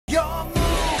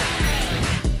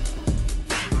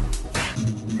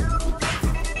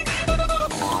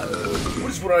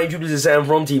going on YouTube? This is Sam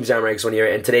from TeamSamuraiX1 here,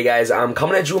 and today guys, I'm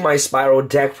coming at you with my SPYRAL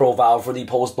deck profile for the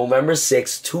post November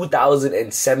 6,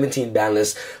 2017 ban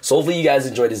list. So hopefully you guys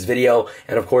enjoyed this video,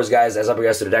 and of course guys, as I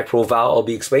progress to the deck profile, I'll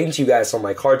be explaining to you guys some of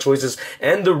my card choices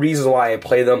and the reasons why I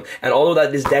play them. And although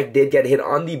that this deck did get hit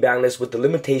on the ban list with the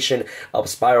limitation of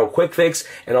SPYRAL Quick Fix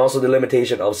and also the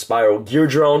limitation of SPYRAL Gear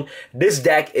Drone, this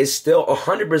deck is still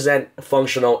 100%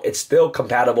 functional, it's still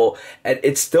compatible, and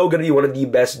it's still going to be one of the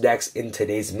best decks in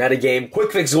today's metagame.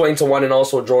 Quick Fix going to 1 and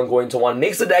also Drone going to 1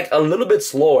 makes the deck a little bit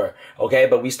slower, okay?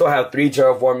 But we still have 3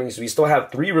 terraformings, we still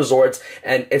have 3 resorts,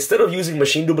 and instead of using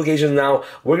machine duplications now,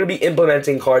 we're going to be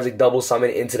implementing cards like double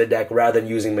summon into the deck rather than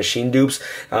using machine dupes.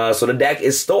 So the deck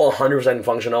is still 100%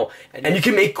 functional, and you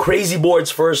can make crazy boards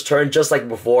first turn just like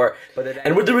before.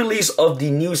 And with the release of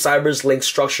the new Cyber's Link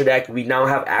structure deck, we now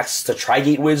have access to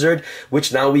Tri-Gate Wizard,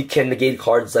 which now we can negate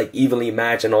cards like Evenly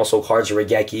Match and also cards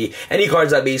Regeki. Any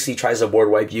cards that basically tries to board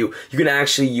wipe you, you can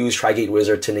actually use Tri-Gate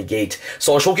Wizard to negate.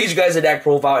 So I'll showcase you guys the deck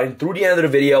profile, and through the end of the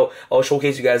video, I'll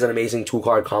showcase you guys an amazing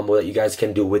 2-card combo that you guys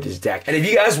can do with this deck. And if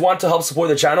you guys want to help support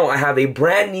the channel, I have a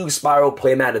brand new SPYRAL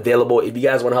playmat available. If you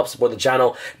guys want to help support the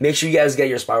channel, make sure you guys get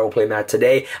your SPYRAL playmat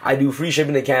today. I do free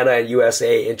shipping to Canada and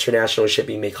USA. International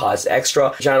shipping may cost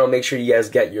extra. Channel, make sure you guys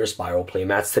get your SPYRAL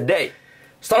playmats today.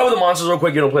 Start with the monsters real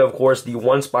quick. You're going to play, of course, the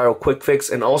 1 SPYRAL Quick Fix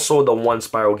and also the 1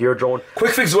 SPYRAL Gear Drone.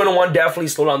 Quick Fix 1 and 1 definitely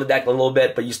slow down the deck a little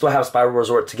bit, but you still have SPYRAL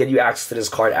Resort to get you access to this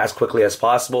card as quickly as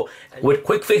possible. With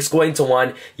Quick Fix going to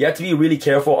 1, you have to be really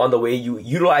careful on the way you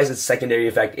utilize its secondary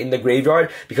effect in the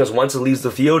graveyard, because once it leaves the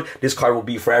field, this card will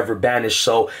be forever banished.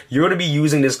 So you're going to be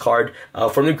using this card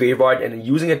from the graveyard and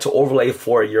using it to overlay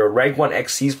for your rank 1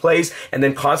 XC's plays, and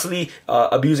then constantly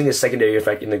abusing its secondary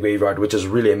effect in the graveyard, which is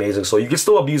really amazing. So you can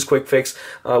still abuse Quick Fix,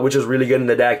 which is really good in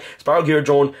the deck. SPYRAL Gear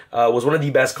Drone was one of the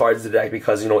best cards in the deck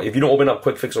because, you know, if you don't open up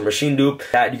Quick Fix or Machine Dupe,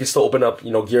 that you can still open up,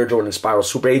 you know, Gear Drone and SPYRAL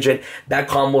Super Agent. That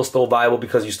combo is still viable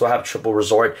because you still have triple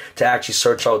resort to actually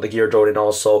search out the Gear Drone and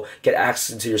also get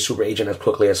access to your Super Agent as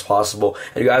quickly as possible.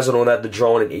 And you guys know that the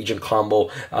Drone and Agent combo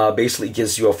basically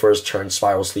gives you a first turn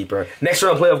SPYRAL Sleeper. Next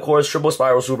turn I play, of course, triple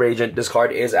SPYRAL Super Agent. This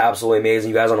card is absolutely amazing.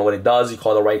 You guys don't know what it does. You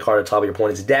call the right card at the top of your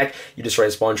opponent's deck. You destroy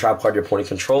a spawn trap card your opponent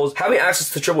controls. Having access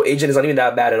to triple Agent is not even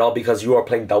that bad at all, because you are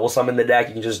playing double summon the deck.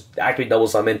 You can just activate double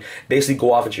summon, basically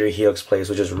go off into your Helix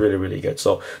plays, which is really, really good.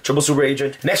 So triple Super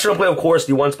Agent. Next turn play, of course,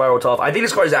 the 1 SPYRAL Tough. I think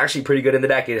this card is actually pretty good in the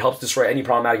deck. It helps destroy any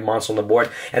problematic monster on the board,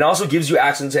 and also gives you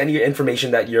access to any information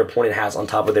that your opponent has on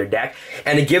top of their deck,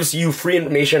 and it gives you free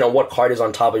information on what card is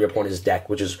on top of your opponent's deck,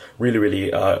 which is really, really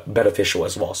beneficial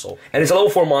as well. So, and it's a level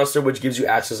 4 monster, which gives you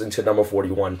access into number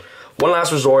 41. 1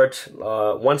 Last Resort,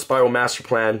 1 SPYRAL Master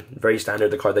Plan, very standard,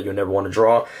 the card that you'll never want to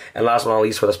draw. And last but not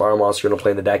least, for the SPYRAL monster you're going to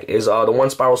play in the deck is the 1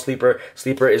 SPYRAL Sleeper.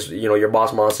 Sleeper is, you know, your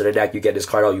boss monster in the deck. You get this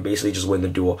card out, you basically just win the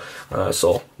duel.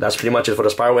 So that's pretty much it for the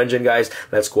SPYRAL engine, guys.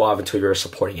 Let's go off into your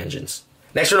supporting engines.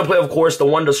 Next turn to play, of course, the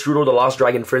 1 Destrudo, the Lost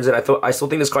Dragon Frenzy. I still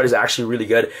think this card is actually really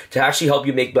good to actually help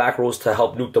you make Black Rose to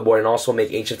help nuke the board, and also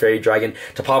make Ancient Fairy Dragon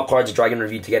to pop cards, Dragon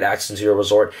Review to get access into your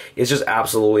resort. It's just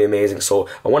absolutely amazing. So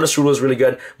a 1 Destrudo is really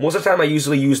good. Most of the time I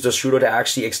usually use Destrudo to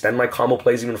actually extend my combo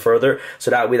plays even further, so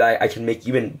that way I can make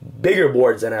even bigger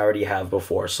boards than I already have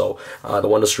before. So the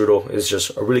 1 Destrudo is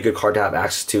just a really good card to have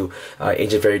access to,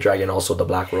 Ancient Fairy Dragon, also the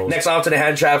Black Rose. Next on to the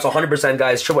hand traps, 100%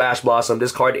 guys, triple Ash Blossom.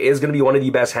 This card is going to be one of the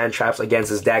best hand traps against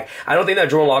this deck. I don't think that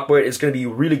Drone Lockbird is going to be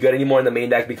really good anymore in the main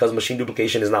deck, because machine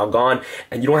duplication is now gone,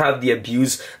 and you don't have the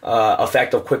abuse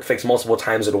effect of Quick Fix multiple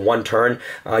times in 1 turn.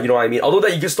 You know what I mean? Although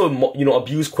that you can still, you know,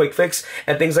 abuse Quick Fix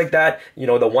and things like that, you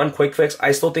know, the 1 Quick Fix,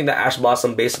 I still think that Ash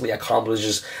Blossom basically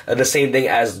accomplishes the same thing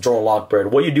as Drone Lockbird.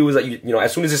 What you do is that you know,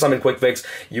 as soon as you summon Quick Fix,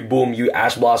 you boom, you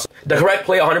Ash Blossom. The correct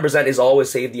play 100% is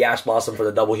always save the Ash Blossom for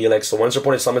the double Helix. So once your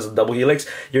opponent summons the double Helix,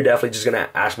 you're definitely just gonna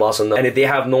Ash Blossom them. And if they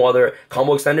have no other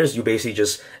combo extenders, you basically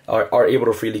just are able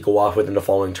to freely go off within the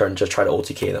following turn, just try to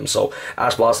OTK them. So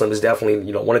Ash Blossom is definitely,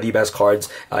 you know, one of the best cards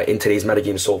in today's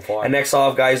metagame so far. And next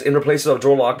off, guys, in replace of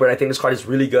Drone Lockbird, I think this card is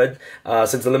really good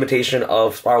since the limitation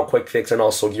of SPYRAL Quick Fix and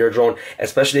also Gear Drone,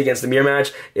 especially against the mirror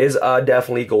match, is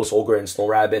definitely Ghost Ogre and Snow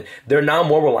Rabbit. They're now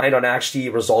more reliant on actually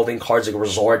resolving cards like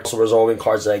Resort, so resolving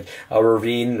cards like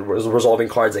Ravine, resolving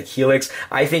cards like Helix.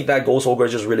 I think that Ghost Ogre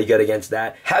is just really good against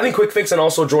that. Having Quick Fix and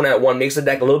also Drone at 1 makes the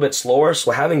deck a little bit slower,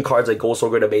 so having cards like Ghost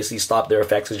Ogre to basically stop their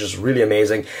effects is just really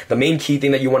amazing. The main key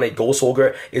thing that you want to Ghost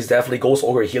Ogre is definitely Ghost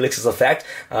Ogre Helix's effect,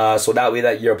 so that way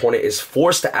that your opponent is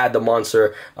forced to add the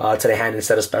monster to the hand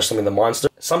instead of special summoning the monster.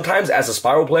 sometimes as a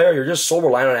Spiral player, you're just so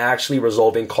reliant on actually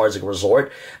resolving cards like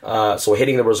Resort. So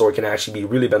hitting the Resort can actually be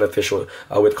really beneficial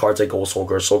with cards like Ghost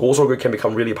Ogre. So Ghost Ogre can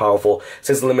become really powerful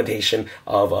since the limitation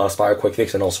of Spiral Quick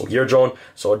Fix and also Gear Drone.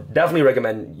 So definitely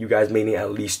recommend you guys maining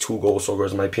at least 2 Ghost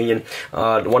Ogres in my opinion.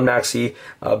 The 1 Maxi,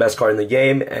 best card in the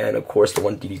game, and of course the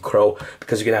 1 DD Crow,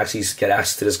 because you can actually get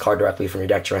access to this card directly from your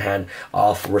deck to your hand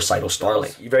off Recital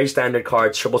Starling. Very standard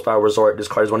cards, Triple Spiral Resort. This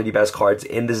card is one of the best cards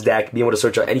in this deck. Being able to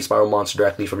search out any Spiral monster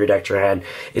directly from your deck to your hand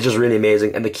is just really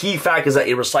amazing. And the key fact is that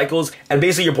it recycles, and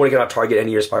basically your opponent cannot target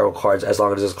any of your Spiral cards as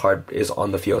long as this card is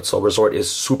on the field. So Resort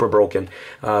is super broken.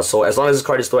 So as long as this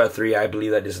card is still at 3, I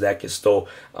believe that this deck is still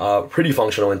pretty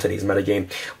functional in today's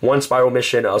metagame. 1 Spiral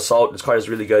Mission Assault. This card is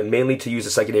really good, mainly to use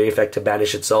the secondary effect to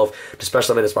banish itself, to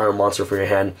special summon a Spiral monster for your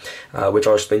hand, which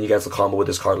I'll explain you guys the combo with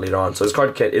this card later on. So this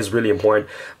card is really important.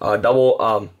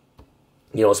 Double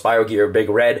you know, Spiral Gear, Big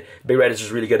Red. Big Red is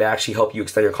just really good to actually help you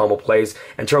extend your combo plays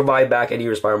and to revive back any of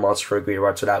your Spiral monsters for a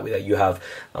graveyard, so that way that you have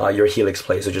your Helix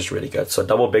plays, which is really good. So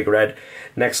double Big Red.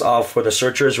 Next off, for the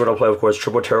Searchers, we're going to play, of course,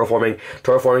 triple Terraforming.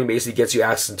 Terraforming basically gets you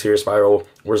access to your Spiral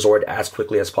Resort as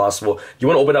quickly as possible. You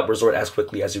want to open up Resort as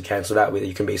quickly as you can, so that way that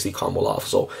you can basically combo off.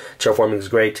 So Terraforming is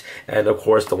great. And of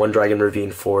course, the 1 Dragon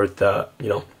Ravine for the, you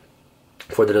know,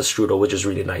 for the Strudel, which is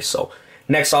really nice. So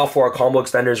next off, for our combo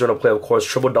extenders, we're going to play, of course,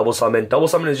 triple Double Summon. Double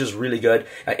Summon is just really good.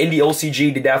 In the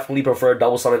OCG, they definitely prefer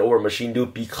Double Summon over Machine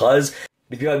Dupe because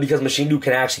Machine Dupe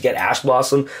can actually get Ash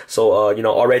Blossom, so you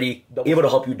know, already able to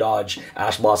help you dodge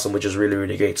Ash Blossom, which is really,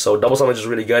 really great. So Double Summon is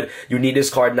really good. You need this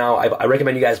card now. I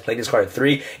recommend you guys play this card at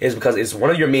 3, is because it's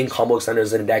one of your main combo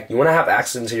extenders in the deck. You want to have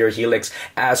access to your Helix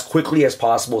as quickly as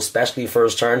possible, especially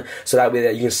first turn, so that way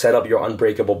that you can set up your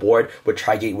unbreakable board with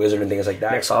Tri-Gate Wizard and things like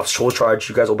that. Next off, Soul Charge.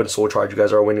 You guys open Soul Charge. You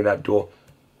guys are winning that duel.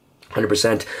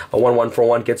 100%. A 1/1 for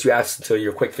 1 gets you access to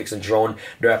your Quick Fix and Drone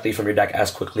directly from your deck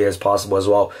as quickly as possible as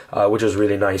well, which is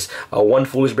really nice. 1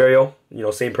 Foolish Burial, you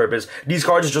know, same purpose. These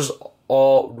cards are just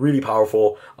all really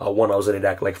powerful 1-0s in the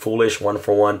deck, like Foolish, 1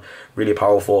 for 1, really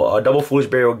powerful. Double Foolish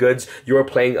Burial Goods, you are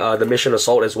playing the Mission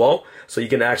Assault as well, so you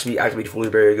can actually activate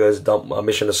Foolish Burial Goods, dump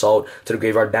Mission Assault to the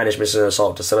graveyard, banish Mission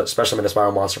Assault to set up special summon a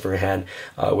Spiral monster for your hand,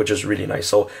 which is really nice.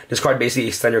 So this card basically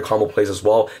extend your combo plays as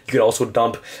well. You can also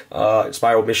dump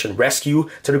Spiral Mission Rescue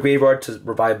to the graveyard to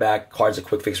revive back cards of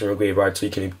Quick Fix from your graveyard, so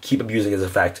you can keep abusing his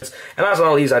effect. And last but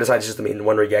not least, I decided just to main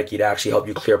 1 Regeki to actually help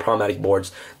you clear problematic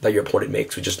boards that your opponent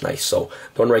makes, which is nice. So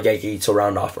 1 Regeki to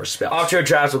round off our spell. After your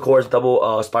traps, of course,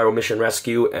 double Spiral Mission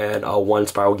Rescue and 1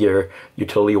 Spiral Gear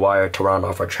Utility Wire to round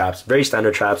off our traps. Very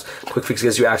standard traps. Quick Fix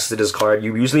gives you access to this card.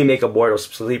 You usually make a board of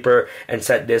Sleeper and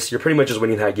set this. You're pretty much just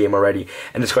winning that game already.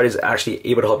 And this card is actually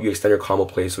able to help you extend your combo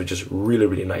plays, which is really,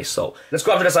 really nice. So let's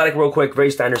go after the side deck real quick. Very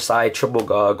standard side. Triple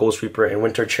Ghost Reaper and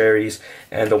Winter Cherries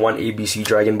and the 1 ABC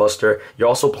Dragon Buster. You're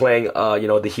also playing, you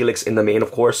know, the Helix in the main,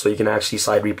 of course, so you can actually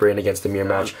side Reaper in against the Mirror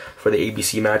match for the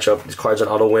ABC matchup. These cards are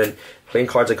an auto win. Playing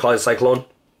cards like Call It Cyclone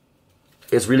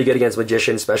is really good against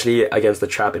Magician, especially against the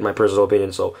Trap, in my personal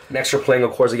opinion. So next you're playing,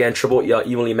 of course, again, triple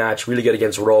evenly match, really good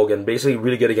against Rogue, and basically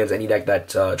really good against any deck that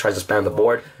tries to spam the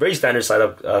board. Very standard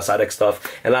side deck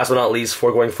stuff. And last but not least,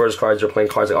 for going first cards, you're playing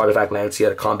cards like Artifact Lancia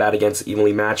to combat against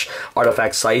evenly match,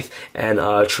 Artifact Scythe, and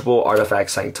triple Artifact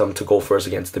Sanctum to go first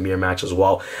against the mirror match as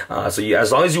well. So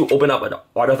as long as you open up an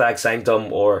Artifact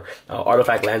Sanctum or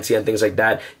Artifact Lancia and things like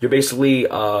that, you're basically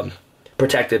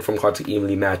protected from cards like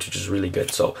evenly match, which is really good.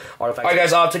 So Artifact. Alright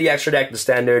guys, off to the extra deck, the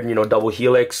standard, you know, double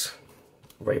Helix,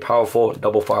 very powerful,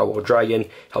 double Firewall Dragon,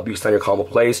 help you extend your combo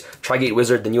plays. Tri-Gate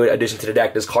Wizard, the new addition to the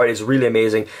deck. This card is really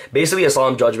amazing. Basically a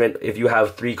Solemn Judgment if you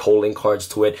have 3 Cold cards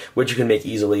to it, which you can make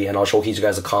easily, and I'll showcase you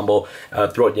guys a combo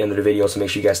throughout the end of the video, so make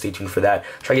sure you guys stay tuned for that.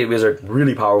 Tri-Gate Wizard,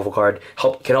 really powerful card.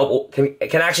 Can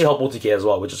actually help OTK as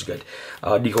well, which is good.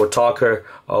 Decode Talker,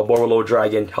 Borolo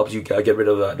Dragon, helps you get rid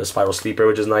of the Spiral Sleeper,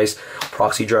 which is nice.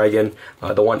 Proxy Dragon,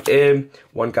 the 1 Im,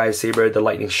 1 Guy Saber, the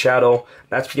Lightning Shadow.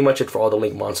 That's pretty much it for all the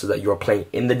Link monsters that you are playing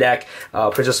in the deck.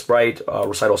 Princess Sprite,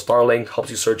 Recital Starling, helps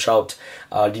you search out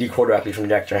DD Crow directly from the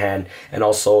deck to your hand, and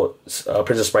also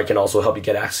Princess Sprite can also help you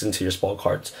get access into your spell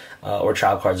cards or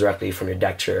trap cards directly from your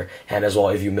deck to your hand as well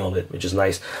if you milled it, which is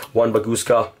nice. 1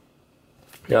 Baguska,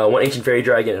 1 Ancient Fairy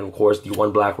Dragon, and of course the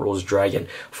 1 Black Rose Dragon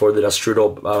for the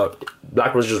Strudel.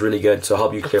 Black Rose is really good to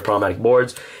help you clear problematic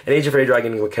boards, and Ancient Fairy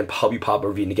Dragon can help you pop a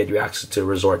Ravine to get you access to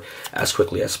Resort as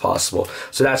quickly as possible.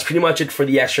 So that's pretty much it for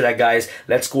the extra deck, guys.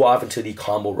 Let's go off into the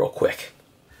combo real quick.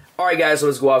 Alright guys, so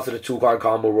let's go out to the 2-card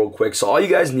combo real quick. So all you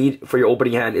guys need for your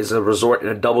opening hand is a Resort and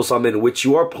a Double Summon, which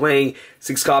you are playing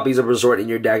 6 copies of Resort in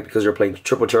your deck because you're playing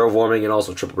triple Terraforming and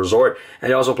also triple Resort, and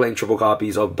you're also playing triple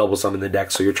copies of Double Summon in the deck.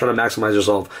 So you're trying to maximize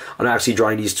yourself on actually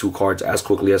drawing these 2 cards as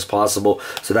quickly as possible,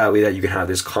 so that way that you can have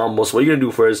this combo. So what you're going to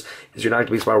do first is you're not going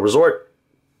to be Spiral Resort,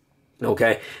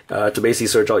 okay, to basically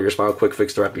search out your Spiral Quick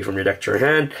Fix directly from your deck to your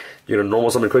hand. You're going to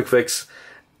normal summon Quick Fix,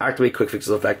 activate Quick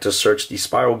Fix's effect to search the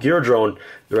Spiral Gear Drone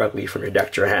directly from your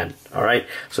deck to your hand. Alright,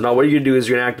 so now what you're going to do is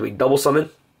you're going to activate Double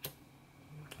Summon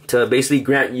to basically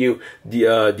grant you the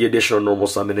additional normal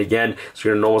summon again. So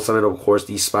you're going to normal summon, of course,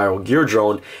 the Spiral Gear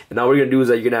Drone. And now what you're going to do is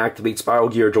that you're going to activate Spiral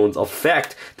Gear Drone's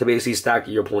effect to basically stack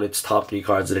your opponent's top 3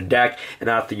 cards in the deck. And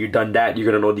after you've done that, you're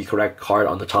going to know the correct card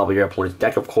on the top of your opponent's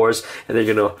deck, of course. And then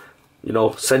you're going to, you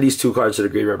know, send these 2 cards to the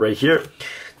graveyard right here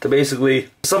to basically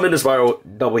summon the Spiral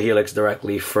Double Helix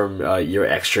directly from your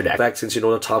extra deck. Since you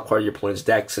know the top card of your opponent's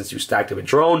deck, since you stacked it with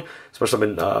Drone, Special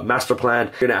Summon Master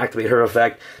Plan, you're going to activate her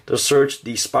effect to search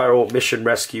the Spiral Mission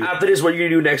Rescue. After this, what you're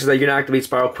going to do next is that you're going to activate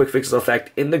Spiral Quick Fix's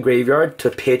effect in the graveyard to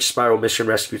pitch Spiral Mission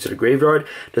Rescue to the graveyard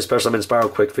to Special Summon Spiral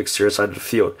Quick Fix to your side of the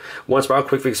field. Once Spiral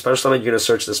Quick Fix Special Summon, you're going to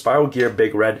search the Spiral Gear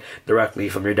Big Red directly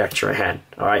from your deck to your hand.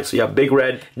 Alright, so you have Big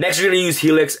Red. Next, you're going to use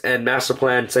Helix and Master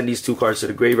Plan, send these 2 cards to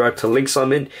the graveyard to link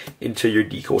summon into your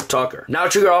Decode Talker. Now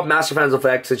trigger off Master Plan's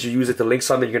effect. Since you use it to link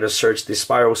summon, you're going to search the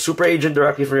Spiral Super Agent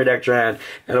directly from your deck to your hand,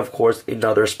 and of course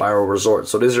another Spiral Resort.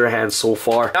 So this is your hand so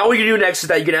far. Now what you do next is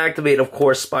that you can activate, of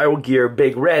course, Spiral Gear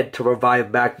Big Red to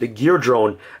revive back the Gear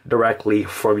Drone directly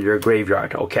from your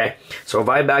graveyard. Okay, so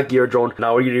revive back Gear Drone.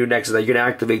 Now what you do next is that you're going to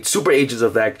activate Super Agent's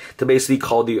effect to basically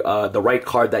call the right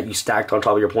card that you stacked on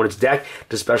top of your opponent's deck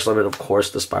to special summon, of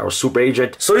course, the Spiral Super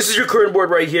Agent. So this is your current board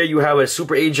right here. You have a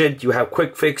Super Agent, you have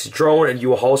Quick Fix, Drone, and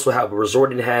you also have a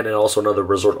Resort in hand and also another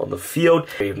Resort on the field.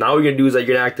 Now what you're going to do is that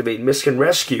you're going to activate Mission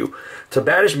Rescue to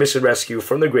banish Mission Rescue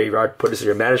from the graveyard, put this in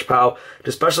your managed pile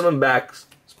to special summon back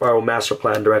Spiral Master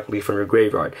Plan directly from your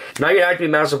graveyard. Now you're going to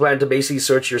activate Master Plan to basically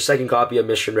search your second copy of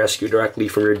Mission Rescue directly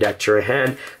from your deck to your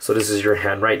hand. So this is your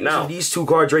hand right now. So these 2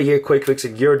 cards right here, Quick Fix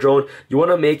and Gear Drone, you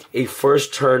want to make a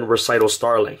first turn Recital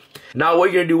Starling. Now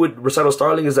what you're going to do with Recital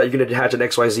Starling is that you're going to detach an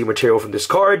XYZ material from this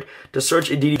card to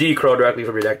search a DD Crow directly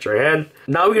from your deck to your hand.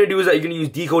 Now what you're going to do is that you're going to use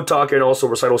Decode Talker and also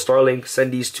Recital Starling,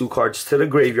 send these 2 cards to the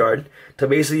graveyard to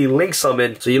basically link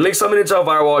summon. So you link summon into a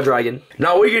Firewall Dragon.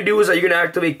 Now what you're going to do is that you're going to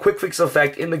activate Quick Fix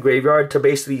effect in the graveyard to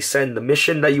basically send the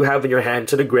mission that you have in your hand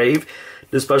to the grave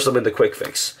to special summon the Quick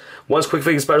Fix. Once Quick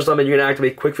Fix is special summon, you're going to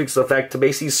activate Quick Fix effect to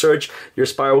basically search your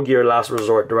Spiral Gear Last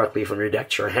Resort directly from your deck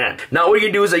to your hand. Now what you're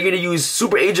going to do is that you're going to use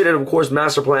Super Agent and of course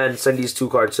Master Plan, send these 2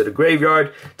 cards to the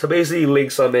graveyard to basically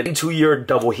link summon into your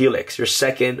Double Helix, your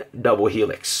second Double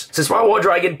Helix. Since Firewall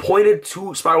Dragon pointed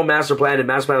to Spiral Master Plan and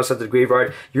Master Plan was sent to the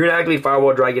graveyard, you're going to activate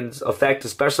Firewall Dragon's effect to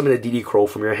special summon the DD Crow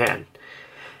from your hand.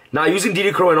 Now using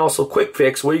DD Crow and also Quick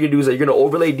Fix, what you're going to do is that you're going to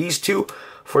overlay these 2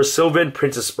 for Sylvan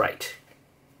Princess Sprite.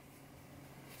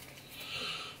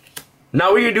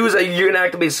 Now what you're going to do is that you're going to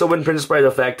activate Sylvan Princess Sprite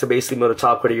effect to basically mill the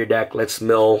top card of your deck. Let's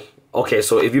mill... Okay,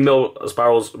 so if you mill a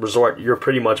Spiral's Resort, you're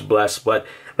pretty much blessed, but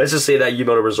let's just say that you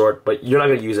mill a Resort, but you're not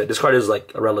going to use it. This card is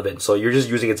like irrelevant, so you're just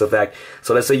using its effect.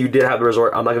 So let's say you did have the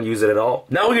Resort, I'm not going to use it at all.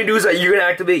 Now what you're going to do is that you're going to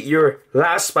activate your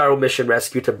last Spiral Mission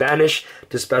Rescue to banish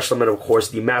to special summon, of course,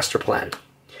 the Master Plan.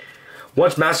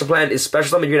 Once Master Plan is special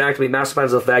summoned, you're going to activate Master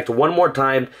Plan's effect one more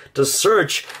time to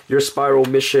search your Spiral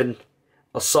Mission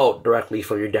Assault directly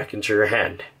from your deck into your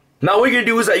hand. Now what you're going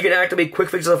to do is that you're going to activate Quick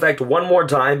Fix effect one more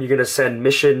time. You're going to send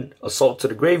Mission Assault to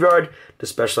the graveyard to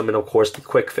special summon, of course, the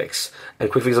Quick Fix.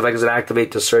 And Quick Fix effect is going to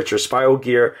activate to search your Spiral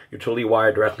Gear Utility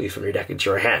Wire directly from your deck into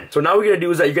your hand. So now what you're going to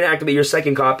do is that you're going to activate your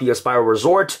second copy of Spiral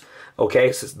Resort.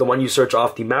 Okay, so it's the one you search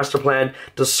off the Master Plan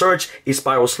to search a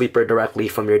Spiral Sleeper directly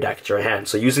from your deck to your hand.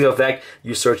 So using the effect,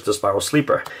 you search the Spiral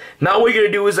Sleeper. Now what you're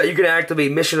going to do is that you're going to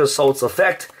activate Mission Assault's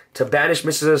effect to banish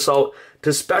Mission Assault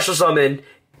to special summon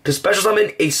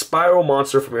a Spiral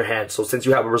monster from your hand. So since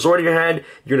you have a Resort in your hand,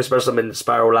 you're going to special summon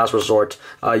Spiral Last Resort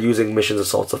using Mission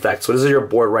Assault's effect. So this is your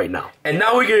board right now. And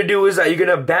now what you're going to do is that you're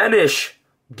going to banish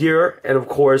Gear and of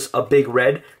course a Big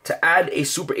Red to add a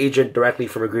Super Agent directly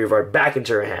from your graveyard back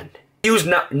into your hand.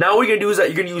 Now what you're going to do is that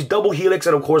you're going to use Double Helix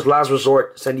and of course Last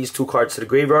Resort, send these 2 cards to the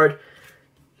graveyard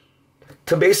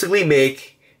to basically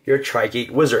make your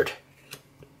Trigate Wizard.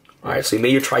 Alright, so you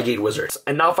made your Trigate Wizard.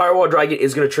 And now Firewall Dragon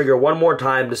is going to trigger one more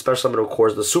time to special summon, of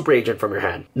course, the Super Agent from your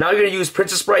hand. Now you're going to use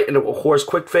Princess Sprite and, of course,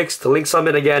 Quick Fix to link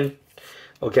summon again.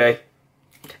 Okay?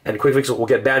 And Quick Fix will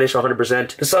get banished 100%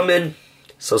 to summon.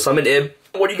 So summon Ib.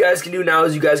 What you guys can do now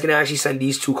is you guys can actually send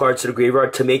these 2 cards to the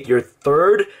graveyard to make your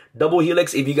third double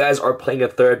helix if you guys are playing a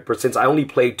third, but since I only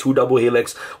played 2 double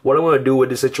helix, what I'm going to do with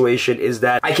this situation is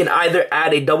that I can either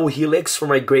add a double helix from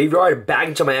my graveyard back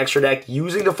into my extra deck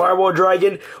using the Fireball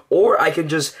Dragon, or I can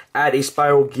just add a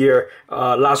Spiral Gear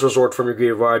Last Resort from your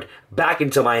graveyard back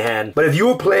into my hand. But if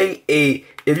you're playing a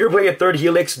third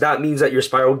helix, that means that your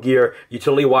Spiral Gear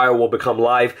Utility Wire will become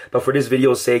live. But for this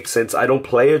video's sake, since I don't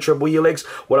play a triple helix,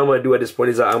 what I'm going to do at this point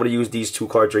is that I'm going to use these 2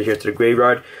 cards right here to the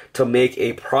graveyard to make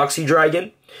a Proxy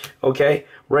Dragon, okay,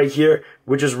 right here,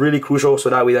 which is really crucial, so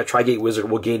that way that Trigate Wizard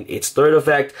will gain its third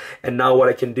effect. And now what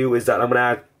I can do is that I'm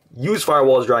going to use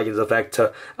Firewall Dragon's effect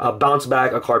to bounce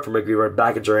back a card from my graveyard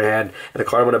back into your hand. And the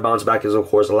card I'm going to bounce back is, of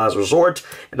course, the Last Resort.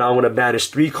 And now I'm going to banish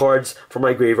 3 cards from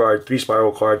my graveyard, 3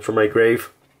 Spiral cards from my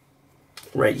grave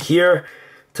right here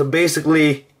to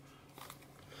basically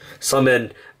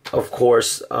summon, of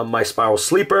course, my Spiral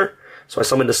Sleeper. So I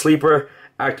summon the Sleeper,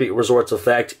 activate Resort's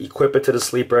effect, equip it to the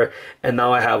Sleeper, and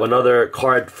now I have another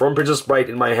card from Princess Sprite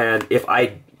in my hand if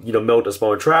I, melt a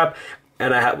Spawn Trap.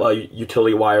 And I have a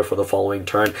Utility Wire for the following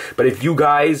turn. But if you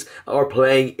guys are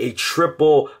playing a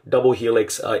triple double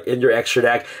helix in your extra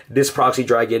deck, this Proxy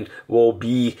Dragon will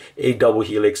be a double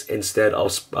helix instead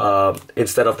of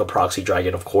the Proxy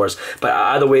Dragon, of course. But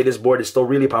either way, this board is still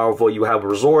really powerful. You have a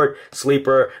Resort,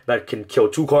 Sleeper that can kill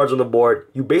 2 cards on the board.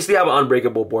 You basically have an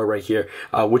unbreakable board right here,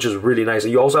 which is really nice.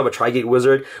 And you also have a Trigate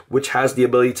Wizard, which has the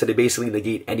ability to basically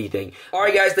negate anything.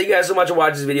 Alright guys, thank you guys so much for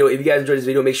watching this video. If you guys enjoyed this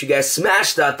video, make sure you guys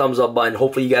smash that thumbs up button.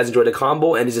 Hopefully you guys enjoyed the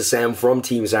combo, and this is Sam from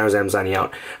Team Sam signing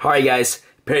out. Alright guys,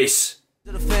 peace.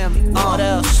 To the family, what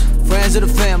else? Friends of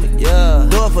the family, yeah.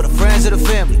 Do it for the friends of the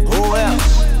family. Who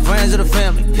else? Friends of the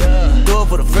family, yeah. Do it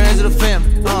for the friends of the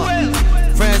family.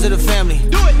 Friends of the family.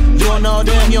 Do it. You don't know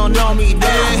them, you don't know me,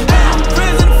 damn.